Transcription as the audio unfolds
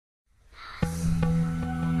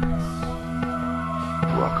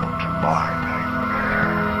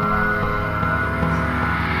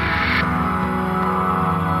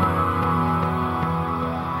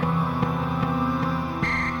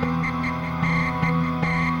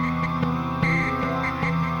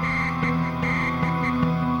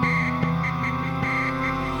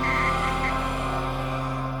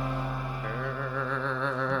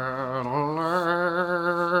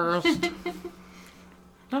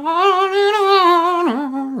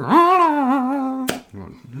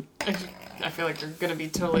feel like you're gonna be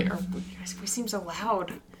totally... we seem so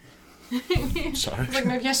loud. Sorry. Like,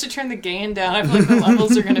 maybe I should turn the gain down. I feel like the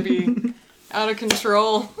levels are gonna be out of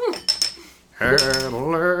control. At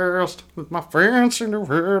last, with my fancy new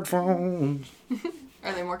headphones.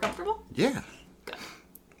 Are they more comfortable? Yeah. Good.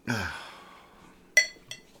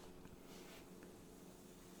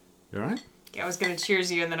 You alright? Yeah, I was gonna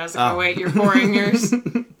cheers you, and then I was like, oh wait, you're pouring yours.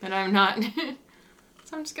 And I'm not.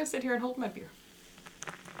 So I'm just gonna sit here and hold my beer.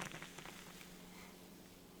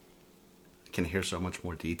 I can hear so much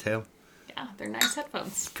more detail. Yeah, they're nice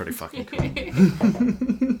headphones. Pretty fucking cool.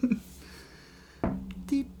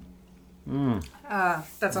 Deep.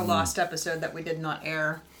 That's a lost episode that we did not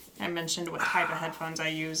air. I mentioned what type of headphones I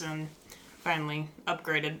use and finally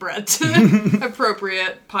upgraded Brett to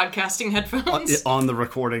appropriate podcasting headphones. On the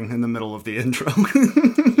recording in the middle of the intro.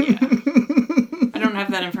 Yeah. I don't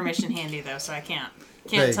have that information handy though, so I can't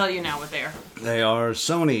tell you now what they are. They are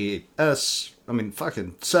Sony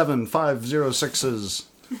fucking 7506s.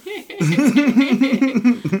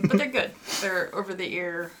 But they're good. They're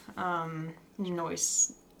over-the-ear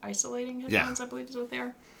noise isolating headphones, I believe is what they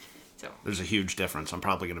are. So there's a huge difference. I'm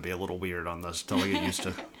probably going to be a little weird on this until I get used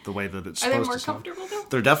to the way that it's are they supposed more to sound. comfortable though?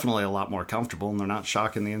 They're definitely a lot more comfortable, and they're not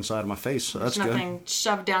shocking the inside of my face, so that's There's good. nothing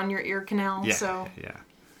shoved down your ear canal, Yeah, so yeah.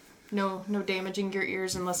 no damaging your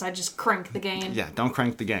ears unless I just crank the gain. Yeah, don't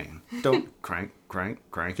crank the gain. Don't crank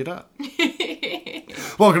it up.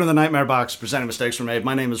 Welcome to the Nightmare Box, presenting Mistakes Were Made.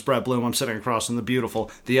 My name is Brett Bloom. I'm sitting across from the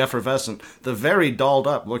beautiful, the effervescent, the very dolled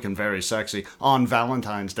up, looking very sexy, on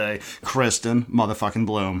Valentine's Day, Kristen motherfucking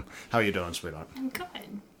Bloom. How you doing, sweetheart? I'm good.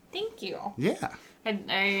 Thank you. Yeah.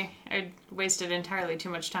 I wasted entirely too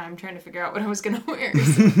much time trying to figure out what I was going to wear.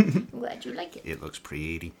 So I'm glad you like it. It looks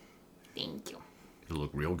pretty. Thank you. You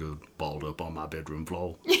look real good, balled up on my bedroom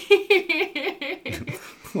floor.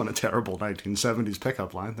 What a terrible 1970s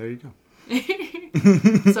pickup line. There you go.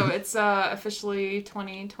 So it's officially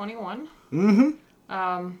 2021.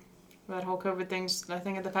 Mm-hmm. That whole COVID thing's a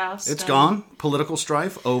thing of the past. It's gone. Political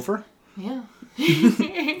strife over. Yeah.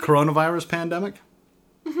 Coronavirus pandemic.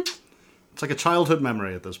 It's like a childhood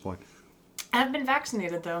memory at this point. I've been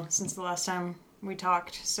vaccinated, though, since the last time we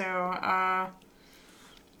talked. So,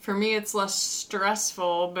 for me, it's less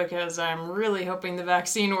stressful because I'm really hoping the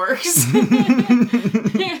vaccine works.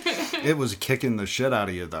 It was kicking the shit out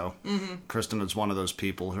of you, though. Mm-hmm. Kristen is one of those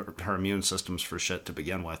people, her immune system's for shit to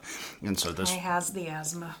begin with. And so this... I has the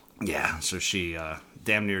asthma. Yeah, so she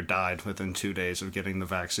damn near died within 2 days of getting the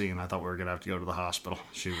vaccine. I thought we were going to have to go to the hospital.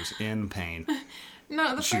 She was in pain.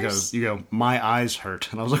 No, You go, my eyes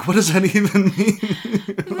hurt. And I was like, what does that even mean?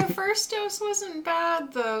 The first dose wasn't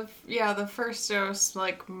bad. The first dose,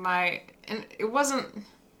 and it wasn't,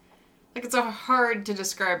 it's a hard to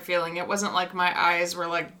describe feeling. It wasn't like my eyes were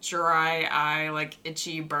dry eye,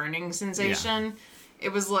 itchy burning sensation. Yeah.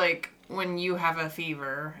 It was like when you have a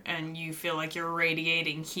fever and you feel like you're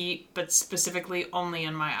radiating heat, but specifically only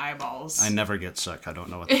in my eyeballs. I never get sick. I don't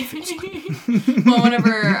know what that feels like. Well,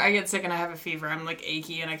 whenever I get sick and I have a fever, I'm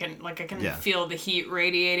achy and I can feel the heat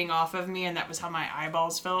radiating off of me, and that was how my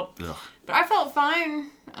eyeballs felt. Ugh. But I felt fine.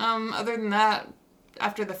 Other than that,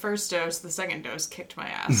 after the first dose, the second dose kicked my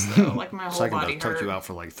ass though. My whole second body dose hurt. took you out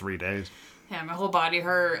for 3 days. Yeah, my whole body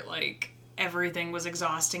hurt. Everything was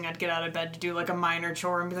exhausting. I'd get out of bed to do a minor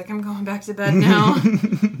chore and be like, I'm going back to bed now.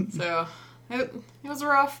 So it was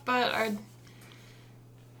rough, but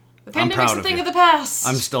the pandemic's a thing of the past.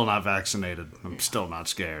 I'm still not vaccinated. I'm still not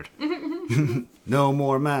scared. No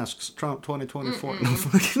more masks. Trump 2024. No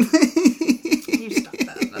fucking. You stop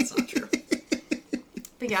that. That's not true.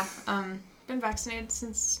 But yeah, been vaccinated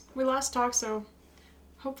since we last talked, so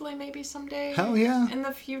hopefully maybe someday. Hell yeah. In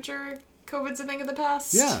the future, COVID's a thing of the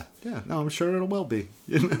past. Yeah. No, I'm sure it will be.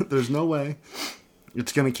 There's no way.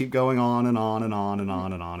 It's going to keep going on and on and on and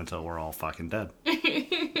on and on until we're all fucking dead.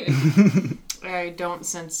 I don't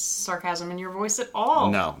sense sarcasm in your voice at all.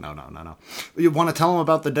 No. You want to tell them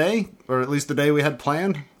about the day? Or at least the day we had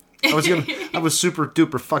planned? I was super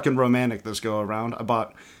duper fucking romantic this go around. I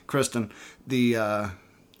bought Kristen the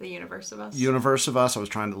Universe of Us. Universe of Us. I was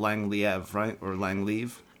trying to Langliev, right? Or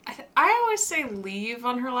Langleave. I always say leave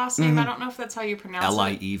on her last name. Mm-hmm. I don't know if that's how you pronounce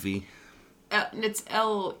Liev. It's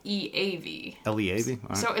Leav. Leav? All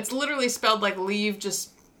right. So it's literally spelled like leave, just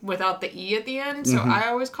without the E at the end. So I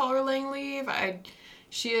always call her Langleave.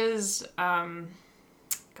 She is,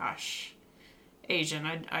 Asian.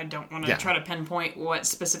 I don't want to try to pinpoint what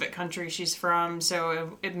specific country she's from,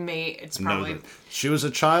 so it's probably... She was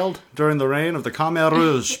a child during the reign of the Khmer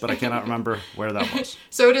Rouge, but I cannot remember where that was.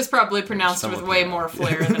 So it is probably pronounced with way more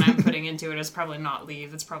flair than I'm putting into it. It's probably not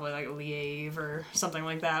leave. It's probably Liev or something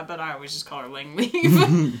like that, but I always just call her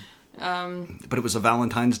Langleave. But it was a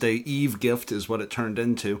Valentine's Day Eve gift is what it turned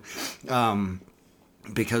into.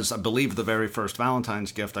 Because I believe the very first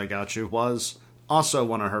Valentine's gift I got you was also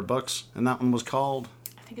one of her books, and that one was called...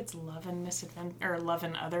 I think it's Love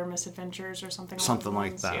and Other Misadventures or something. Something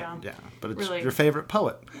like that, yeah. But it's really... your favorite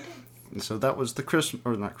poet. And so that was the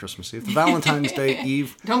Christmas Eve, the Valentine's Day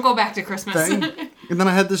Eve. Don't go back to Christmas. Thing. And then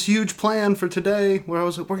I had this huge plan for today where I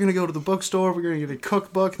was like, we're going to go to the bookstore, we're going to get a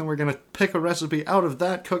cookbook, and we're going to pick a recipe out of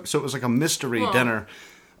that cook. So it was like a mystery dinner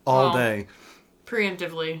all day.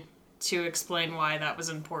 Preemptively, to explain why that was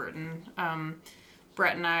important,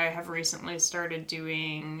 Brett and I have recently started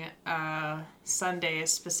doing Sunday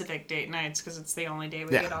specific date nights because it's the only day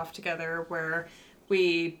we get off together, where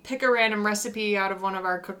we pick a random recipe out of one of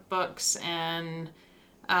our cookbooks and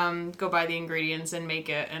go buy the ingredients and make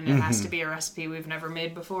it. And it has to be a recipe we've never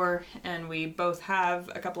made before. And we both have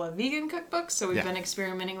a couple of vegan cookbooks, so we've been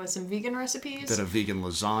experimenting with some vegan recipes. Did a vegan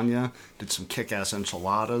lasagna, did some kick-ass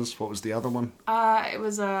enchiladas. What was the other one? It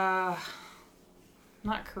was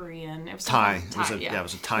not Korean. It was Thai. Thai. It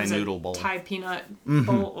was a Thai noodle bowl. Thai peanut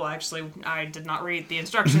bowl. Well, actually, I did not read the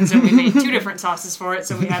instructions, and we made two different sauces for it.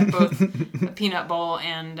 So we had both a peanut bowl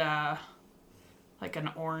and like an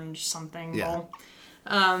orange something bowl.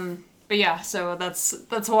 But yeah, so that's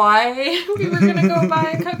why we were gonna go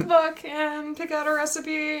buy a cookbook and pick out a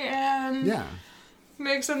recipe and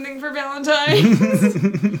make something for Valentine's.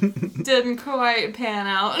 Didn't quite pan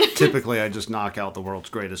out. Typically, I just knock out the world's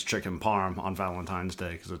greatest chicken parm on Valentine's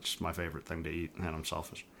Day because it's my favorite thing to eat, and I'm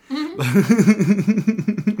selfish. Well,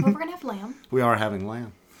 we're gonna have lamb. We are having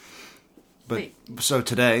lamb. But so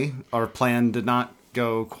today, our plan did not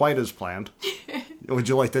go quite as planned. Would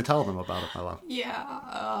you like to tell them about it, my love?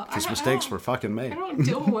 Yeah. Because mistakes were fucking made. I don't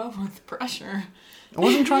deal well with pressure. I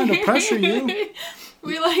wasn't trying to pressure you.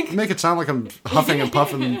 You make it sound like I'm huffing and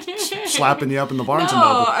puffing, slapping you up in the Barnes & No,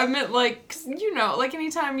 Noble. I meant like, like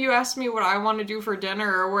anytime you ask me what I want to do for dinner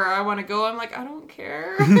or where I want to go, I'm like, I don't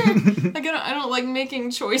care. Like, I don't like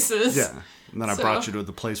making choices. Yeah. And then I brought you to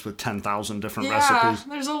the place with 10,000 different recipes.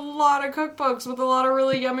 There's a lot of cookbooks with a lot of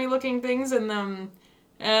really yummy looking things in them.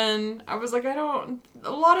 And I was like, a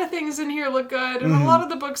lot of things in here look good, and a lot of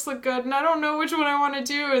the books look good, and I don't know which one I want to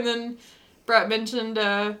do. And then Brett mentioned,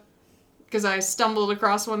 because I stumbled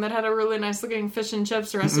across one that had a really nice looking fish and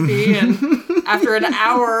chips recipe, and after an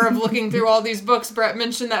hour of looking through all these books, Brett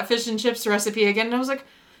mentioned that fish and chips recipe again, and I was like,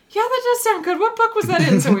 yeah, that does sound good. What book was that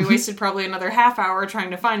in? So we wasted probably another half hour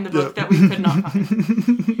trying to find the book that we could not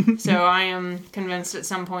find. So I am convinced at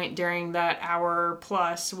some point during that hour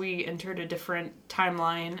plus, we entered a different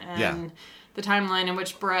timeline. And the timeline in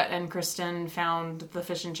which Brett and Kristen found the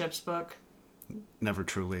fish and chips book never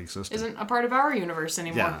truly existed. Isn't a part of our universe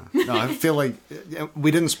anymore. Yeah. No, I feel like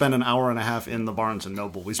we didn't spend an hour and a half in the Barnes &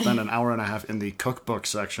 Noble. We spent an hour and a half in the cookbook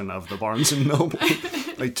section of the Barnes & Noble.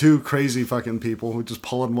 Like two crazy fucking people who just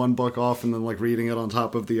pulling one book off and then like reading it on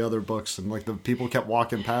top of the other books. And like the people kept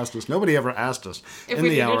walking past us. Nobody ever asked us if in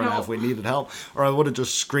the hour and a half we needed help. Or I would have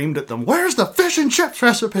just screamed at them, "Where's the fish and chips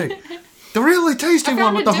recipe? The really tasty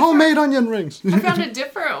one with the homemade onion rings." I found a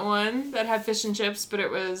different one that had fish and chips, but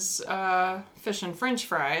it was fish and French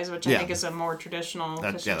fries, which I think is a more traditional fish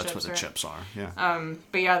and chips. Yeah, that's what the chips are. Yeah.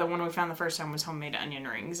 But yeah, the one we found the first time was homemade onion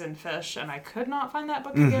rings and fish, and I could not find that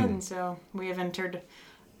book again. So we have entered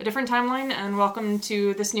a different timeline, and welcome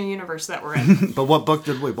to this new universe that we're in. But what book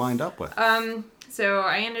did we wind up with? So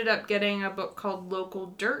I ended up getting a book called Local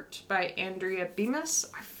Dirt by Andrea Bemis.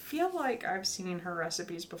 I feel like I've seen her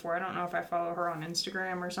recipes before. I don't know if I follow her on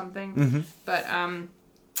Instagram or something. But I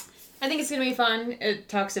think it's going to be fun. It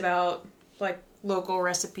talks about like local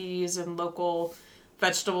recipes and local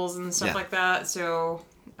vegetables and stuff like that. So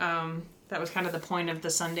that was kind of the point of the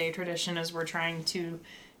Sunday tradition, is we're trying to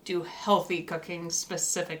do healthy cooking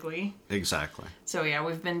specifically. Exactly. So yeah,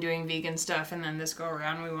 we've been doing vegan stuff, and then this go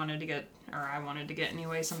around I wanted to get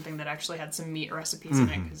anyway, something that actually had some meat recipes in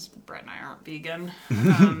it, because Brett and I aren't vegan.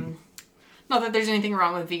 Not that there's anything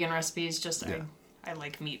wrong with vegan recipes, just I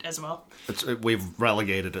like meat as well. We've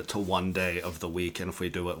relegated it to one day of the week, and if we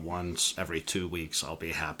do it once every 2 weeks, I'll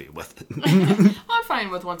be happy with it. I'm fine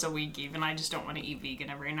with once a week even. I just don't want to eat vegan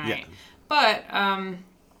every night. Yeah. But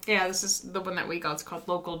yeah, this is the one that we got. It's called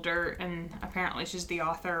Local Dirt, and apparently she's the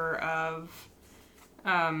author of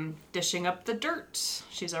Dishing Up the Dirt.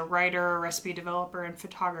 She's a writer, recipe developer, and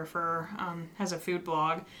photographer, has a food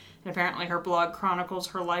blog, and apparently her blog chronicles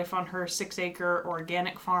her life on her 6-acre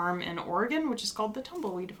organic farm in Oregon, which is called the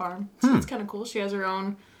Tumbleweed Farm. So it's kind of cool. She has her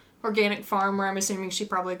own organic farm where I'm assuming she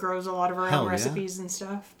probably grows a lot of her own recipes and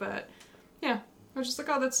stuff, but yeah, I was just like,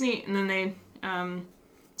 oh, that's neat. And then they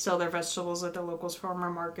sell their vegetables at the locals farmer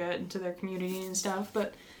market and to their community and stuff,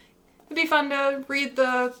 but it'd be fun to read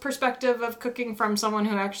the perspective of cooking from someone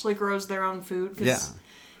who actually grows their own food. 'Cause, Yeah.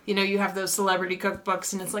 you know, you have those celebrity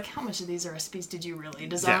cookbooks, and it's like, how much of these recipes did you really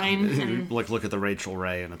design? Yeah. And, Like, look at the Rachel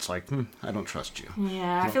Ray, and it's like, I don't trust you.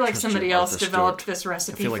 yeah, I don't feel like trust somebody you, else Martha developed Stewart. this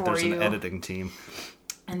recipe I feel like for there's you. an editing team.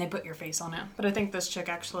 And they put your face on it. But I think this chick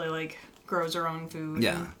actually, like, grows her own food.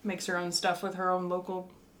 Yeah. And makes her own stuff with her own local,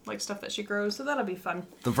 like, stuff that she grows. So that'll be fun.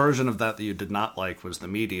 The version of that you did not like was the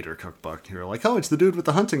Meat Eater cookbook. You were like, oh, it's the dude with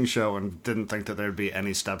the hunting show, and didn't think that there'd be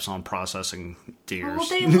any steps on processing deers. Well,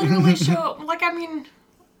 they literally show, like, I mean,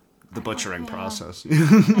 The butchering process.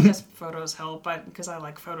 I guess photos help, because I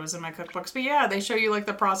like photos in my cookbooks. But yeah, they show you, like,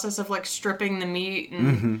 the process of, like, stripping the meat.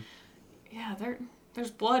 And yeah,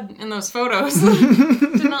 there's blood in those photos.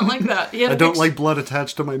 Did not like that. I don't like blood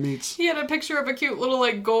attached to my meats. He had a picture of a cute little,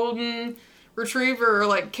 like, golden retriever,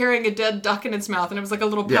 like, carrying a dead duck in its mouth, and it was like a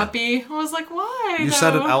little puppy. I was like, why? You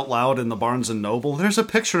said it out loud in the Barnes & Noble. There's a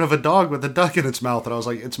picture of a dog with a duck in its mouth, and I was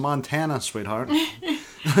like, it's Montana, sweetheart.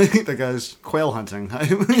 I think the guy's quail hunting.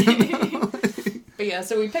 But yeah,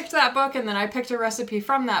 so we picked that book, and then I picked a recipe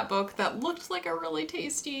from that book that looked like a really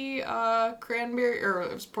tasty cranberry, or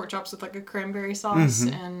it was pork chops with like a cranberry sauce,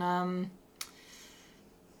 and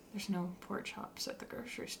there's no pork chops at the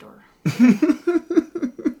grocery store.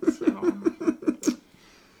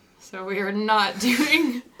 So we are not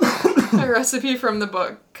doing a recipe from the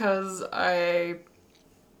book, because I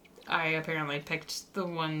apparently picked the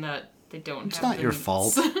one that they don't It's have. not the your meats.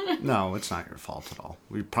 fault. No, it's not your fault at all.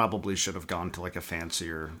 We probably should have gone to like a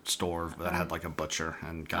fancier store that had like a butcher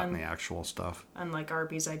and gotten the actual stuff. Unlike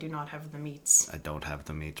Arby's, I do not have the meats. I don't have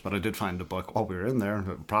the meats, but I did find a book while we were in there that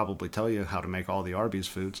would probably tell you how to make all the Arby's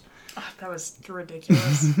foods. Oh, that was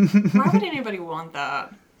ridiculous. Why would anybody want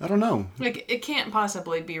that? I don't know. Like, it can't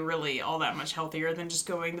possibly be really all that much healthier than just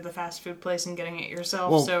going to the fast food place and getting it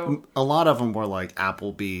yourself. Well, So a lot of them were like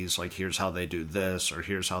Applebee's, like here's how they do this, or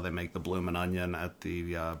here's how they make the bloomin' onion at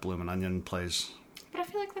the bloomin' onion place. But I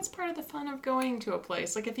feel like that's part of the fun of going to a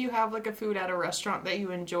place. Like, if you have, like, a food at a restaurant that you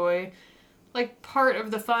enjoy, like, part of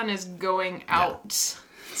the fun is going out.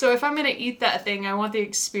 So if I'm going to eat that thing, I want the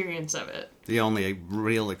experience of it. The only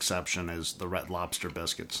real exception is the Red Lobster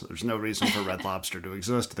biscuits. There's no reason for Red Lobster to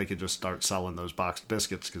exist. They could just start selling those boxed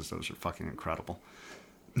biscuits because those are fucking incredible.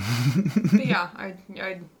 But yeah,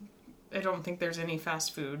 I don't think there's any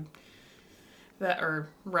fast food or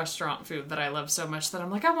restaurant food that I love so much that I'm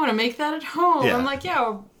like, I want to make that at home. Yeah. I'm like,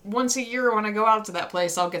 yeah, once a year when I go out to that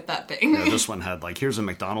place, I'll get that thing. Yeah, this one had like, here's a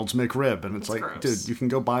McDonald's McRib, and it's like, gross. dude, you can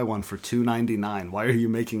go buy one for $2.99. Why are you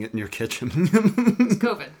making it in your kitchen? It's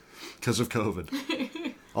COVID. Because of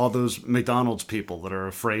COVID. All those McDonald's people that are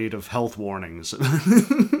afraid of health warnings.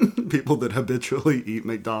 People that habitually eat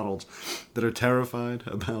McDonald's that are terrified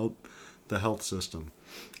about the health system.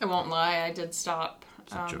 I won't lie, I did stop.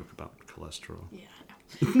 It's a joke about cholesterol. Yeah,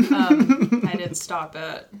 I know. I did stop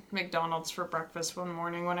at McDonald's for breakfast one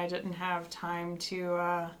morning when I didn't have time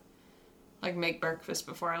to like make breakfast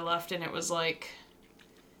before I left, and it was like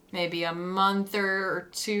maybe a month or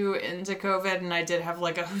two into COVID, and I did have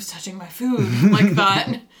like a who's touching my food like that.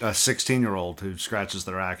 A 16-year-old who scratches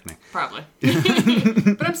their acne. Probably.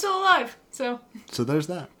 But I'm still alive, so. So there's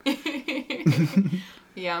that.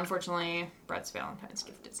 Yeah, unfortunately, Brett's Valentine's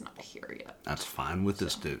gift is not here yet. That's fine with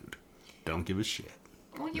this dude. Don't give a shit.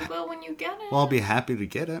 Well, you will when you get it. Well, I'll be happy to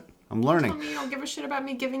get it. I'm Tell learning. me you don't give a shit about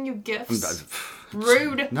me giving you gifts.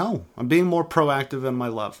 Rude. No, I'm being more proactive in my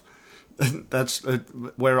love. That's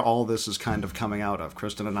where all this is kind of coming out of.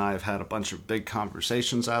 Kristen and I have had a bunch of big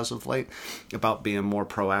conversations as of late about being more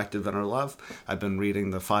proactive in our love. I've been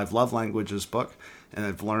reading the 5 Love Languages book, and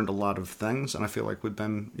I've learned a lot of things, and I feel like we've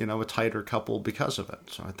been, a tighter couple because of it.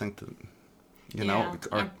 So I think that,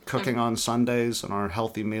 our cooking on Sundays and our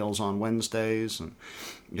healthy meals on Wednesdays, and,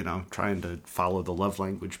 trying to follow the love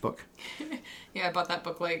language book. Yeah, I bought that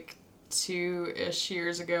book like 2-ish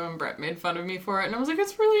years ago, and Brett made fun of me for it, and I was like,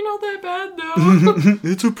 it's really not that bad though.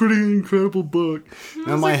 It's a pretty incredible book.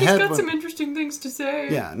 I was like, he's got some interesting things to say.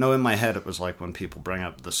 Yeah, no, in my head it was like when people bring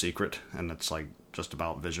up The Secret, and it's like just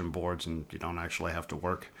about vision boards, and you don't actually have to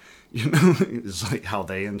work. It's like how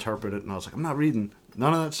they interpret it, and I was like, I'm not reading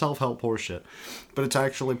none of that self-help horseshit. But it's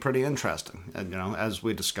actually pretty interesting. And, as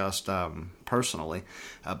we discussed personally,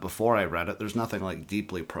 before I read it, there's nothing like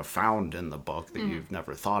deeply profound in the book that you've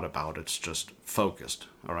never thought about. It's just focused,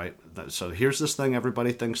 all right? So here's this thing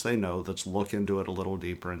everybody thinks they know. Let's look into it a little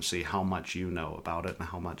deeper and see how much you know about it and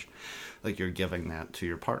how much you're giving that to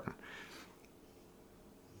your partner.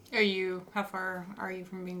 How far are you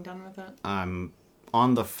from being done with it? I'm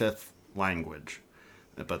on the 5th language,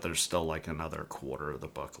 but there's still like another quarter of the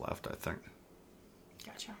book left, I think.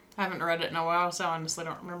 Gotcha. I haven't read it in a while, so I honestly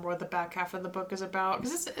don't remember what the back half of the book is about.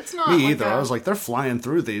 Because it's not Me either. I was like, they're flying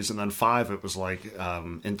through these, and then 5, it was like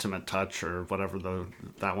Intimate Touch or whatever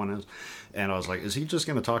that one is. And I was like, is he just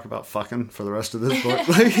going to talk about fucking for the rest of this book?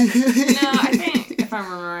 No, I think, if I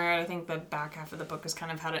remember right, I think the back half of the book is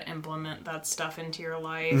kind of how to implement that stuff into your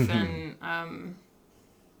life and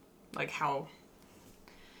like how...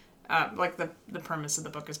 like the premise of the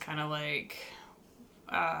book is kind of like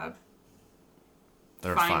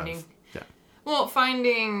there are finding 5. Yeah. Well,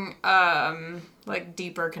 finding like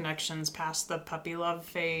deeper connections past the puppy love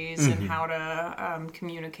phase and how to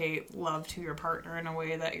communicate love to your partner in a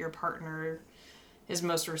way that your partner is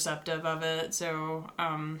most receptive of it. So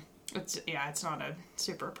it's not a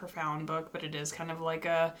super profound book, but it is kind of like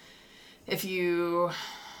if you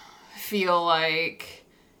feel like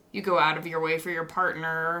you go out of your way for your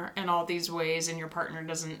partner in all these ways and your partner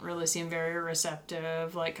doesn't really seem very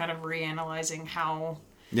receptive, like kind of reanalyzing how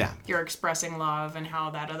you're expressing love and how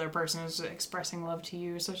that other person is expressing love to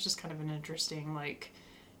you. So it's just kind of an interesting, like,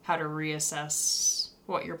 how to reassess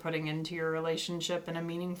what you're putting into your relationship in a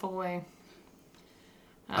meaningful way.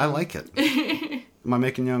 I like it. Am I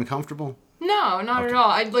making you uncomfortable? No, not at all.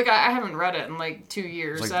 I haven't read it in like 2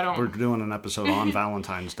 years. Like, I don't. We're doing an episode on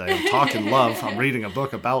Valentine's Day. I'm talking love. I'm reading a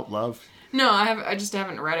book about love. No, I just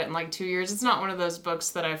haven't read it in like 2 years. It's not one of those books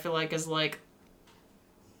that I feel like is like,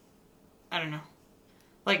 I don't know,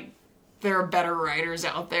 like there are better writers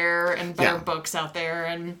out there and better books out there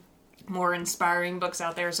and more inspiring books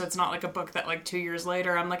out there. So it's not like a book that like 2 years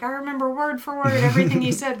later I'm like, I remember word for word everything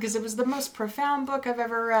he said because it was the most profound book I've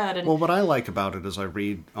ever read. And well, what I like about it is I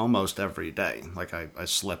read almost every day. Like I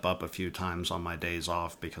slip up a few times on my days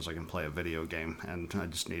off because I can play a video game and I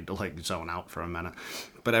just need to like zone out for a minute.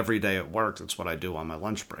 But every day at work, that's what I do on my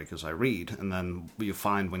lunch break is I read. And then you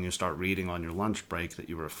find when you start reading on your lunch break that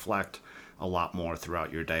you reflect a lot more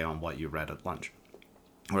throughout your day on what you read at lunch.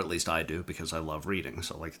 Or at least I do, because I love reading.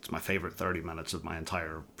 So, like, it's my favorite 30 minutes of my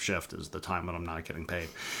entire shift is the time when I'm not getting paid.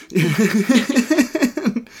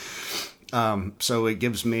 So it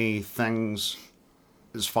gives me things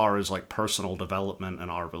as far as, like, personal development in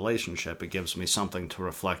our relationship. It gives me something to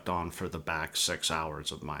reflect on for the back 6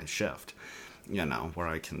 hours of my shift. You know, where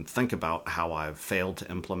I can think about how I've failed to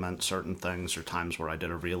implement certain things or times where I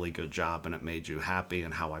did a really good job and it made you happy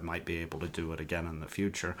and how I might be able to do it again in the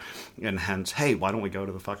future. And hence, hey, why don't we go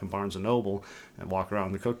to the fucking Barnes & Noble and walk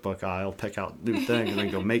around the cookbook aisle, pick out new thing, and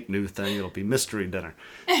then go make new thing. It'll be mystery dinner.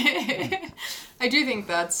 I do think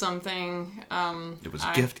that's something... it was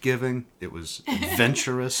gift-giving. It was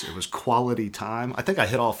adventurous. It was quality time. I think I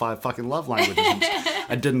hit all 5 fucking love languages.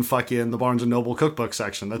 I didn't fuck you in the Barnes & Noble cookbook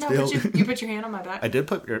section. That's the only... You put your hand on my back. I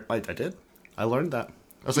did. I learned that.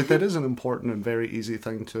 I was like, that is an important and very easy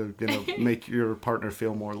thing to, you know, make your partner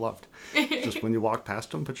feel more loved. Just when you walk past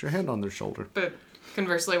them, put your hand on their shoulder. But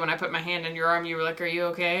conversely, when I put my hand in your arm, you were like, are you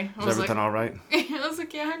okay? Is everything all right? I was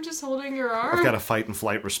like, yeah, I'm just holding your arm. I've got a fight and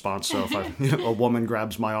flight response, so if a woman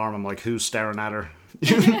grabs my arm, I'm like, who's staring at her?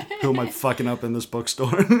 Who am I fucking up in this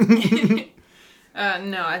bookstore?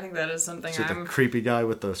 No, I think that is something the creepy guy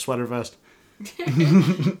with the sweater vest?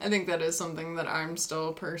 I think that is something that I'm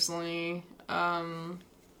still personally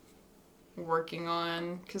working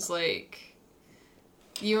on, because like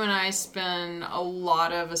you and I spend a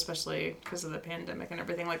lot of, especially because of the pandemic and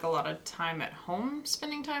everything, like a lot of time at home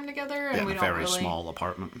spending time together, and we don't very small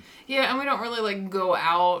apartment. Yeah, and we don't really like go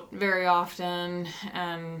out very often,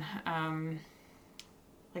 and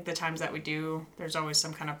like the times that we do, there's always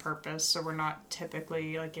some kind of purpose, so we're not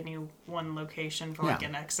typically like any one location for like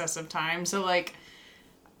an excess of time. So like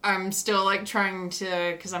I'm still like trying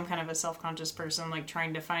to, because I'm kind of a self-conscious person, like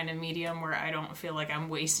trying to find a medium where I don't feel like I'm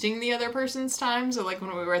wasting the other person's time. So like when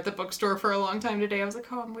we were at the bookstore for a long time today, I was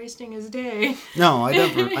like, oh, I'm wasting his day. No,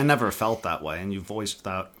 I never felt that way. And you voiced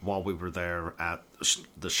that while we were there at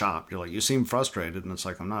the shop. You're like, you seem frustrated. And it's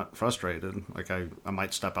like, I'm not frustrated. Like I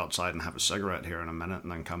might step outside and have a cigarette here in a minute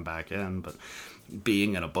and then come back in. But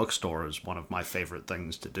being in a bookstore is one of my favorite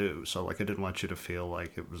things to do. So like I didn't want you to feel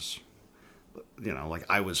like it was... You know, like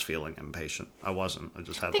I was feeling impatient. I wasn't. I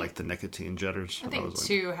just had like the nicotine jitters. I think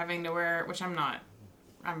too, having to wear, which I'm not.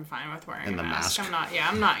 I'm fine with wearing and a the mask. mask.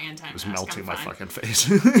 I'm not anti-mask. It's melting my fucking face.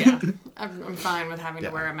 Yeah, I'm fine with having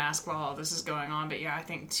to wear a mask while all this is going on. But yeah, I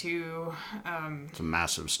think too. It's a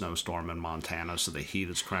massive snowstorm in Montana, so the heat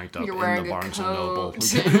is cranked up You're in wearing the Barnes a and Noble.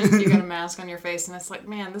 coat, you got a mask on your face, and it's like,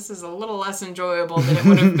 man, this is a little less enjoyable than it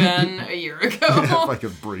would have been a year ago. If I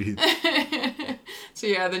could breathe. So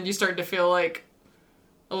yeah, then you start to feel like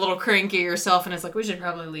a little cranky yourself, and it's like, we should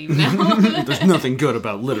probably leave now. There's nothing good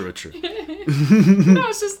about literature. No,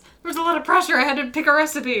 it's just, there was a lot of pressure. I had to pick a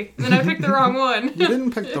recipe, and then I picked the wrong one. You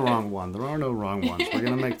didn't pick the wrong one. There are no wrong ones. We're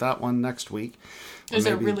going to make that one next week. There's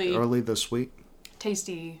a really early this week.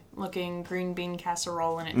 tasty looking green bean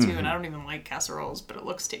casserole in it too, and I don't even like casseroles, but it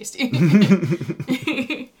looks tasty.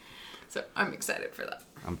 So I'm excited for that.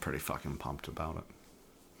 I'm pretty fucking pumped about it.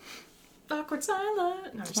 Awkward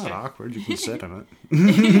silent. No, It's not awkward. You can sit in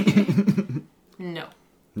it. No.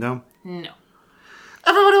 No? No.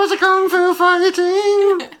 Everybody was a kung fu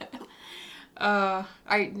fighting! I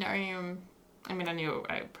knew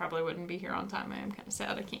I probably wouldn't be here on time. I am kind of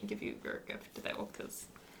sad I can't give you your gift though, because...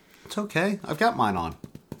 It's okay. I've got mine on.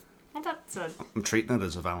 Well, that's a... I'm treating it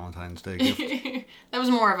as a Valentine's Day gift. That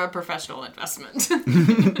was more of a professional investment.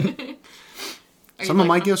 Some of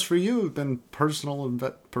my gifts for you have been professional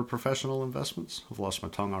investments. I've lost my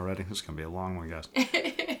tongue already. This is going to be a long one, guys.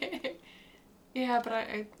 Yeah, but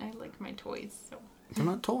I like my toys, so... They're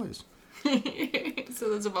not toys. So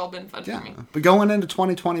those have all been fun for me. But going into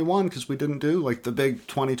 2021, because we didn't do like the big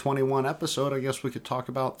 2021 episode, I guess we could talk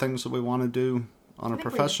about things that we want to do on a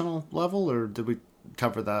professional level, or did we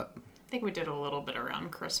cover that? I think we did a little bit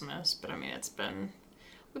around Christmas, but I mean,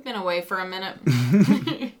 we've been away for a minute.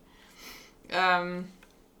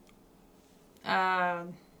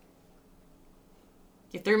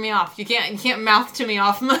 You threw me off. You can't mouth to me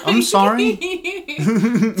off. I'm sorry.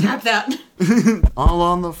 Tap that. All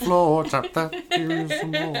on the floor. Tap that. Here's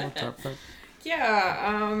some more. Tap that.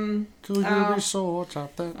 Yeah. Till you be sore.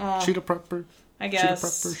 Tap that. Cheetah prepper. I guess. Cheetah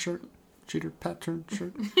prepper shirt. Cheetah pattern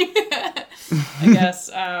shirt. I guess.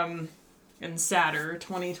 In sadder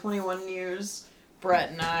 2021 news, Brett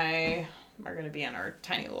and I are going to be in our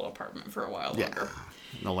tiny little apartment for a while longer.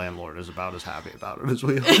 The landlord is about as happy about it as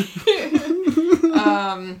we are.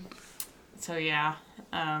 So yeah,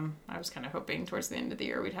 I was kind of hoping towards the end of the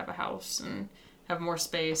year we'd have a house and have more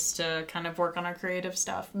space to kind of work on our creative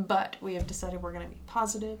stuff. But we have decided we're going to be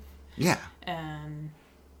positive. Yeah. And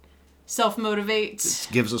self-motivate. It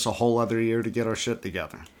gives us a whole other year to get our shit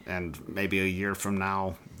together. And maybe a year from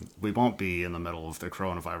now, we won't be in the middle of the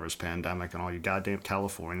coronavirus pandemic and all you goddamn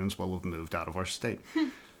Californians will have moved out of our state.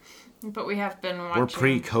 But we have been watching... We're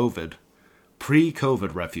pre-COVID.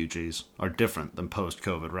 Pre-COVID refugees are different than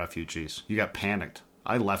post-COVID refugees. You got panicked.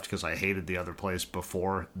 I left because I hated the other place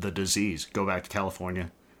before the disease. Go back to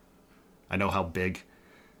California. I know how big...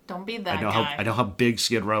 Don't be that guy. I know how big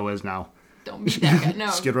Skid Row is now. Don't be that guy. No.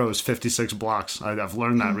 Skid Row is 56 blocks. I've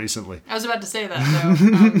learned that recently. I was about to say that, though.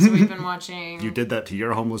 So we've been watching... You did that to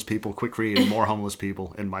your homeless people. Quit creating more homeless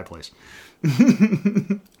people in my place.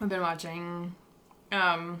 We've been watching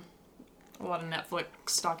a lot of Netflix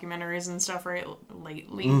documentaries and stuff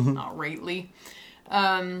lately. Not lately.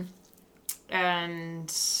 And...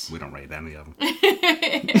 We don't rate any of them.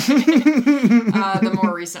 The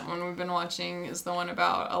more recent one we've been watching is the one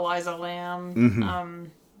about Eliza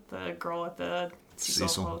Lamb. The girl at the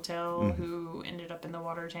Cecil Hotel who ended up in the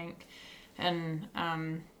water tank. And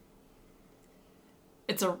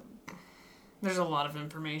there's a lot of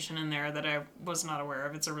information in there that I was not aware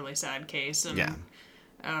of. It's a really sad case. And,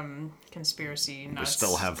 conspiracy nuts. We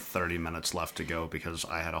still have 30 minutes left to go because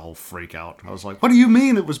I had a whole freak out. I was like, what do you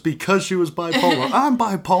mean it was because she was bipolar? I'm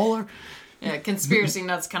bipolar. Yeah, conspiracy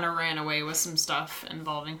nuts kind of ran away with some stuff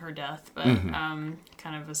involving her death. But kind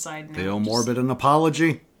of a side note. They owe Morbid an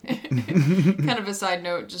apology. Kind of a side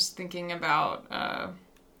note, just thinking about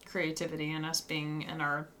creativity and us being in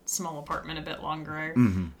our small apartment a bit longer.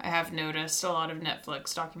 I have noticed a lot of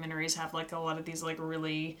Netflix documentaries have like a lot of these like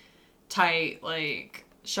really tight like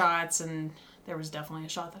shots, and there was definitely a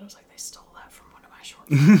shot that I was like, they stole that from one of my short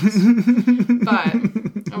films.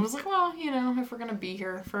 But I was like, well, if we're gonna be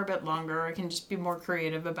here for a bit longer, I can just be more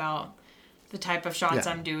creative about the type of shots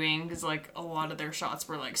I'm doing, because like a lot of their shots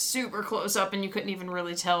were like super close up and you couldn't even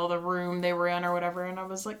really tell the room they were in or whatever, and I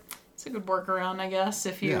was like, it's a good workaround, I guess.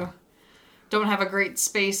 If you don't have a great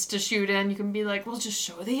space to shoot in, you can be like, we'll just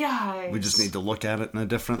show the eyes. We just need to look at it in a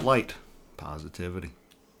different light. Positivity.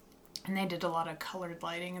 And they did a lot of colored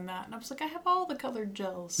lighting in that, and I was like, I have all the colored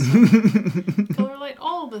gels, so color light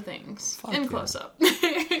all the things in close up.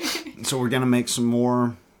 So we're gonna make some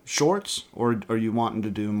more shorts, or are you wanting to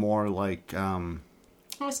do more like I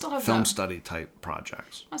still have film study type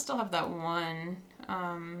projects? I still have that one.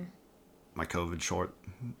 My COVID short?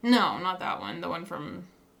 No, not that one. The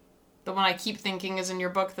one I keep thinking is in your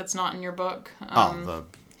book that's not in your book.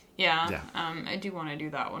 Yeah. I do want to do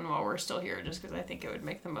that one while we're still here, just because I think it would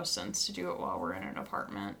make the most sense to do it while we're in an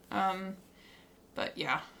apartment. But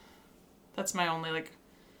yeah, that's my only like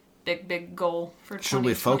big goal for 2021. Should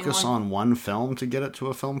we focus on one film to get it to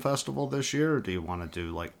a film festival this year, or do you want to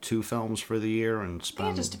do like 2 films for the year and spend... I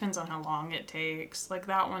think it just depends on how long it takes. Like,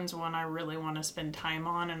 that one's one I really want to spend time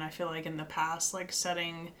on, and I feel like in the past, like,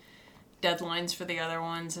 setting deadlines for the other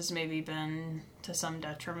ones has maybe been to some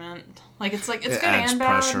detriment. Like, it's good and bad. It adds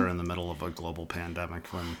pressure in the middle of a global pandemic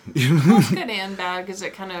when... Well, it's good and bad because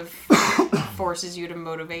it kind of forces you to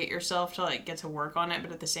motivate yourself to, like, get to work on it,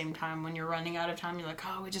 but at the same time, when you're running out of time, you're like,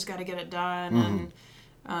 oh, we just got to get it done,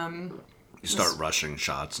 and... you start rushing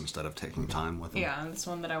shots instead of taking time with them. Yeah, this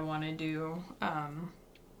one that I want to do, I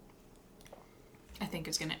think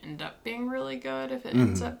is going to end up being really good if it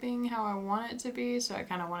ends up being how I want it to be, so I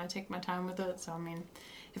kind of want to take my time with it. So, I mean,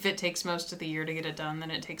 if it takes most of the year to get it done,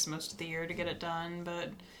 then it takes most of the year to get it done,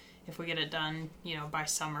 but if we get it done, by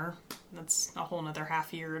summer, that's a whole nother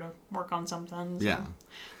half year to work on something. So Yeah.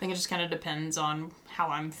 I think it just kind of depends on how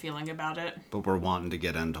I'm feeling about it. But we're wanting to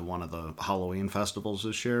get into one of the Halloween festivals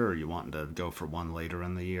this year, or you wanting to go for one later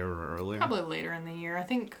in the year or earlier? Probably later in the year. I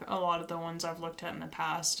think a lot of the ones I've looked at in the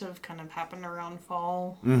past have kind of happened around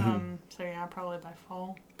fall. So yeah, probably by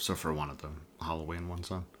fall. So for one of the Halloween ones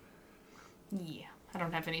then? Yeah. I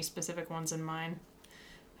don't have any specific ones in mind.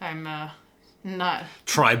 I'm not...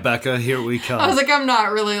 Tribeca, here we come. I was like, I'm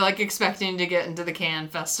not really, like, expecting to get into the Cannes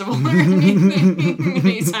Festival or anything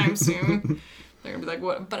anytime soon. They're going to be like,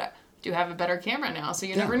 what? But I do have a better camera now, so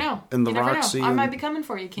you never know. And the you never Roxy know. I might be coming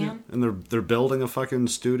for you, Cannes. Yeah. And they're building a fucking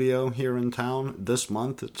studio here in town this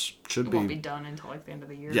month. It won't be done until, like, the end of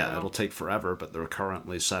the year. Yeah, though. it'll take forever, but they're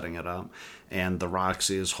currently setting it up. And the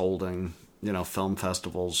Roxy is holding, film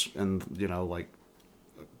festivals and, like,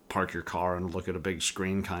 park your car and look at a big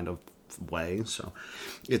screen kind of way. So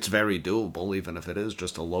it's very doable, even if it is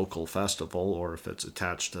just a local festival or if it's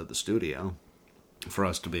attached to the studio, for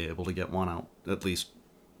us to be able to get one out, at least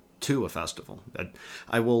to a festival.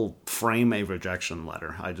 I will frame a rejection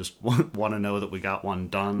letter. I just want to know that we got one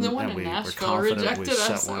done. The one and in we're Nashville confident rejected we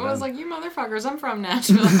set us. one I was in. like, you motherfuckers, I'm from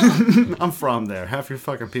Nashville. I'm from there. Half your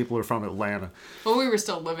fucking people are from Atlanta. Well, we were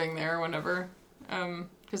still living there whenever,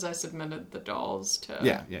 because I submitted the dolls to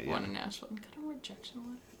one in Nashville. Got a rejection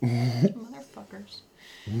letter. Motherfuckers.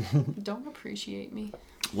 Don't appreciate me.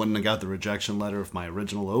 Wouldn't have got the rejection letter if my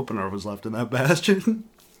original opener was left in that bastion.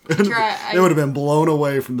 It would have been blown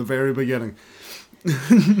away from the very beginning. Would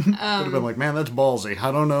have been like, man, that's ballsy.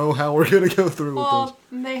 I don't know how we're going to go through with this. Well,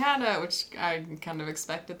 they had which I kind of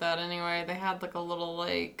expected that anyway. They had like a little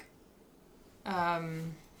like,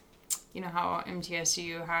 you know how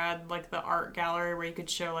MTSU had like the art gallery where you could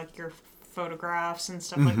show like your photographs and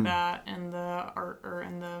stuff like that in the art or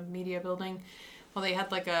in the media building. Well, they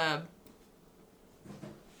had like a,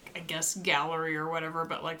 I guess, gallery or whatever,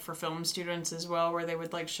 but like for film students as well, where they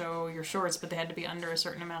would like show your shorts, but they had to be under a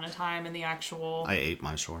certain amount of time, and the actual... I ate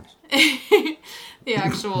my shorts. The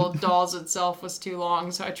actual dolls itself was too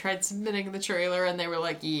long, so I tried submitting the trailer, and they were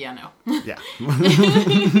like, yeah, no. Yeah.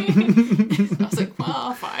 I was like,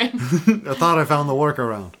 well, fine. I thought I found the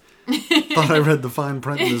workaround. Thought I read the fine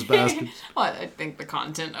print in this bastard. Well, I think the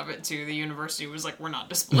content of it, too. The university was like, we're not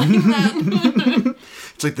displaying that.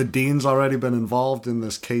 It's like the dean's already been involved in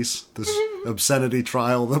this case, this obscenity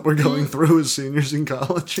trial that we're going through as seniors in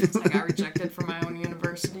college. I got rejected from my own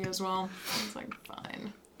university as well. I was like,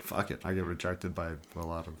 fine. Fuck it. I get rejected by a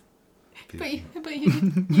lot of people. But you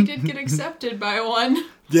did get accepted by one.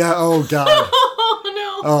 Yeah, oh god. Oh, no.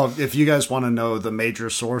 Oh, if you guys want to know the major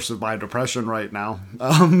source of my depression right now,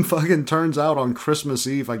 fucking turns out on Christmas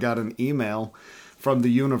Eve I got an email from the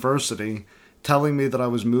university telling me that I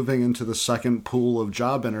was moving into the second pool of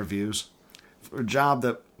job interviews for a job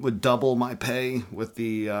that would double my pay with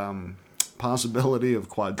the possibility of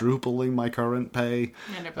quadrupling my current pay.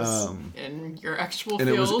 And it was in your actual and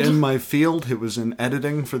field. It was in my field. It was in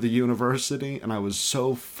editing for the university, and I was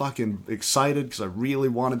so fucking excited because I really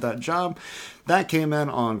wanted that job. That came in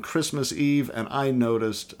on Christmas Eve, and I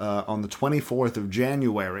noticed on the 24th of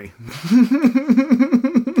January.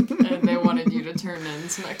 And they wanted you to turn in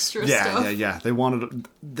some extra stuff. Yeah. They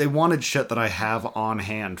wanted shit that I have on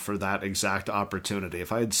hand for that exact opportunity.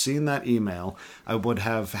 If I had seen that email, I would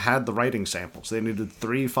have had the writing samples. They needed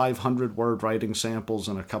 3 500-word writing samples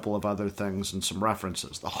and a couple of other things and some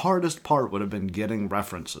references. The hardest part would have been getting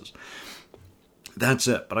references. That's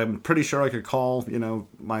it. But I'm pretty sure I could call,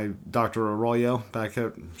 my Dr. Arroyo back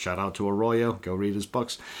at... Shout out to Arroyo. Go read his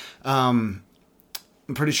books. I'm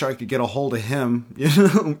pretty sure I could get a hold of him,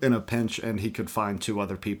 in a pinch, and he could find 2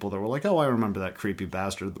 other people that were like, oh, I remember that creepy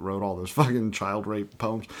bastard that wrote all those fucking child rape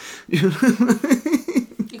poems. You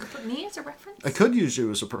could put me as a reference? I could use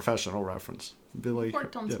you as a professional reference. Be like,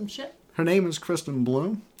 worked on some shit. Her name is Kristen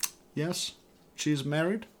Bloom. Yes, she's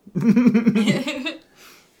married.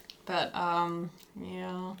 But,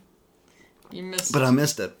 yeah. You missed But I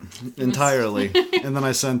missed it entirely. And then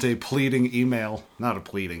I sent a pleading email. Not a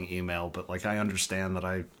pleading email, but like, I understand that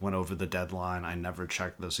I went over the deadline. I never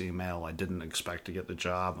checked this email. I didn't expect to get the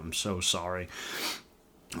job. I'm so sorry.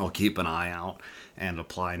 I'll keep an eye out and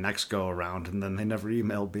apply next go around. And then they never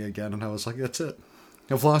emailed me again. And I was like, that's it.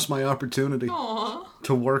 I've lost my opportunity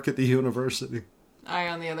to work at the university. I,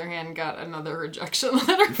 on the other hand, got another rejection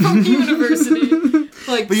letter from the university.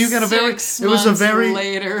 Like, but you got it was a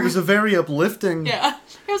very uplifting. Yeah.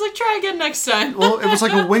 It was like, try again next time. Well, it was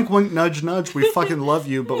like a wink, wink, nudge, nudge. We fucking love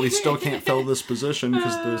you, but we still can't fill this position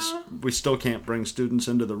because we still can't bring students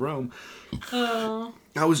into the room. I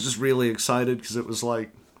was just really excited because it was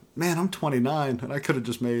like, man, I'm 29 and I could have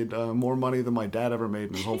just made more money than my dad ever made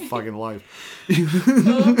in his whole fucking life.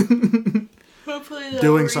 Hopefully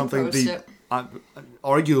doing something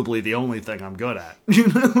arguably the only thing I'm good at.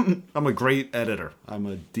 I'm a great editor. I'm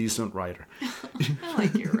a decent writer. I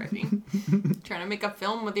like your writing. Trying to make a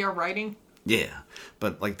film with your writing. Yeah,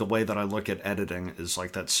 but like the way that I look at editing is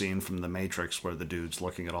like that scene from The Matrix where the dude's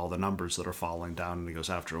looking at all the numbers that are falling down and he goes,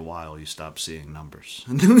 after a while you stop seeing numbers.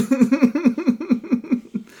 You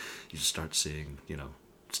just start seeing,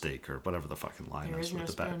 steak or whatever the fucking line is with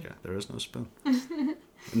the bad guy. There is no spoon. And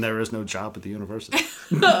there is no job at the university.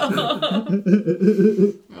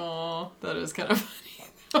 Oh, that is kind of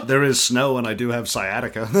funny. There is snow and I do have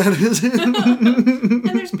sciatica. That is it. And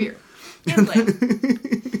there's beer. And lamb.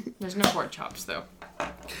 There's no pork chops, though.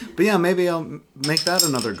 But yeah, maybe I'll make that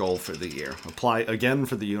another goal for the year. Apply again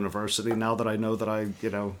for the university now that I know that I,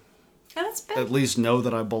 at least know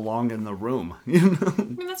that I belong in the room. I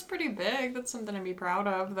mean, that's pretty big. That's something to be proud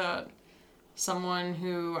of, that someone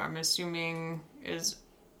who I'm assuming is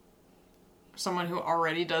someone who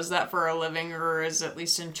already does that for a living or is at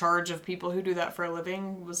least in charge of people who do that for a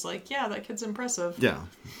living was like, yeah, that kid's impressive. Yeah.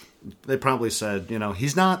 They probably said,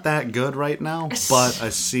 he's not that good right now, but I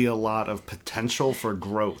see a lot of potential for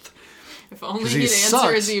growth. If only he'd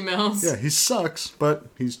answer his emails. Yeah, he sucks, but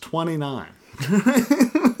he's 29.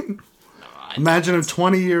 Imagine if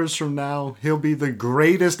 20 years from now, he'll be the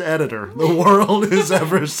greatest editor the world has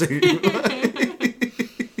ever seen.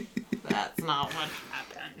 That's not what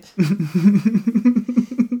happened.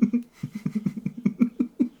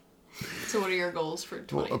 So what are your goals for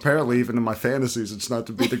 2020? Well, apparently, even in my fantasies, it's not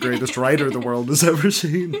to be the greatest writer the world has ever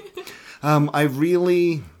seen.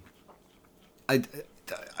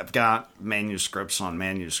 I've got manuscripts on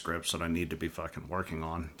manuscripts that I need to be fucking working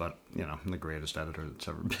on, but, I'm the greatest editor that's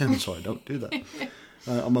ever been, so I don't do that.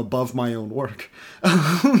 I'm above my own work.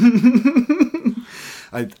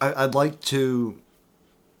 I'd like to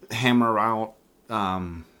hammer out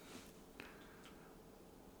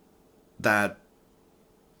that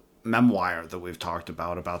memoir that we've talked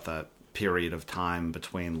about that period of time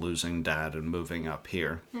between losing Dad and moving up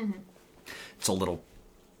here. Mm-hmm. It's a little,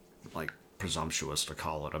 presumptuous to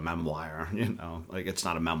call it a memoir, it's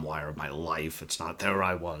not a memoir of my life. It's not there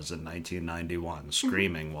I was in 1991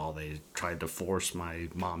 screaming while they tried to force my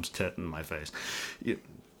mom's tit in my face. I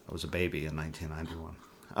was a baby in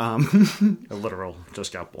 1991. A literal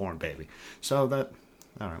just got born baby. So that,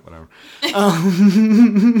 all right, whatever.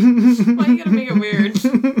 Why are you gonna make it weird?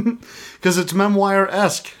 Because it's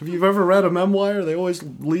memoir-esque. If you've ever read a memoir, they always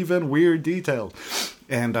leave in weird details.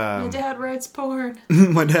 And my dad writes porn.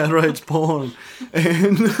 My dad writes porn.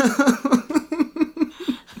 And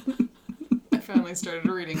I finally started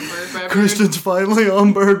reading Bird by Bird. Kristen's finally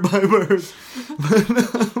on Bird by Bird.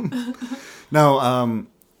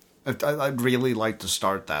 But, I'd really like to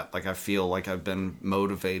start that. I feel like I've been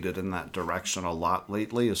motivated in that direction a lot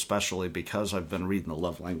lately, especially because I've been reading the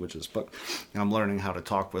love languages. But I'm learning how to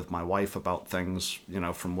talk with my wife about things,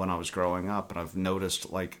 from when I was growing up. And I've noticed,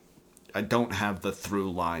 I don't have the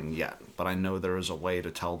through line yet, but I know there is a way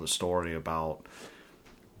to tell the story about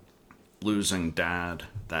losing Dad,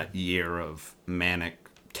 that year of manic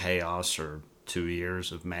chaos, or 2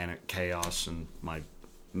 years of manic chaos, and my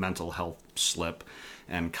mental health slip,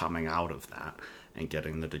 and coming out of that and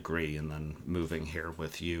getting the degree and then moving here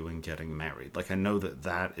with you and getting married. I know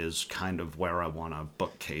that is kind of where I want to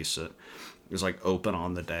bookcase it. It's open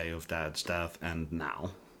on the day of Dad's death and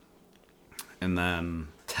now. And then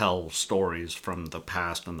tell stories from the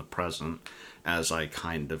past and the present as I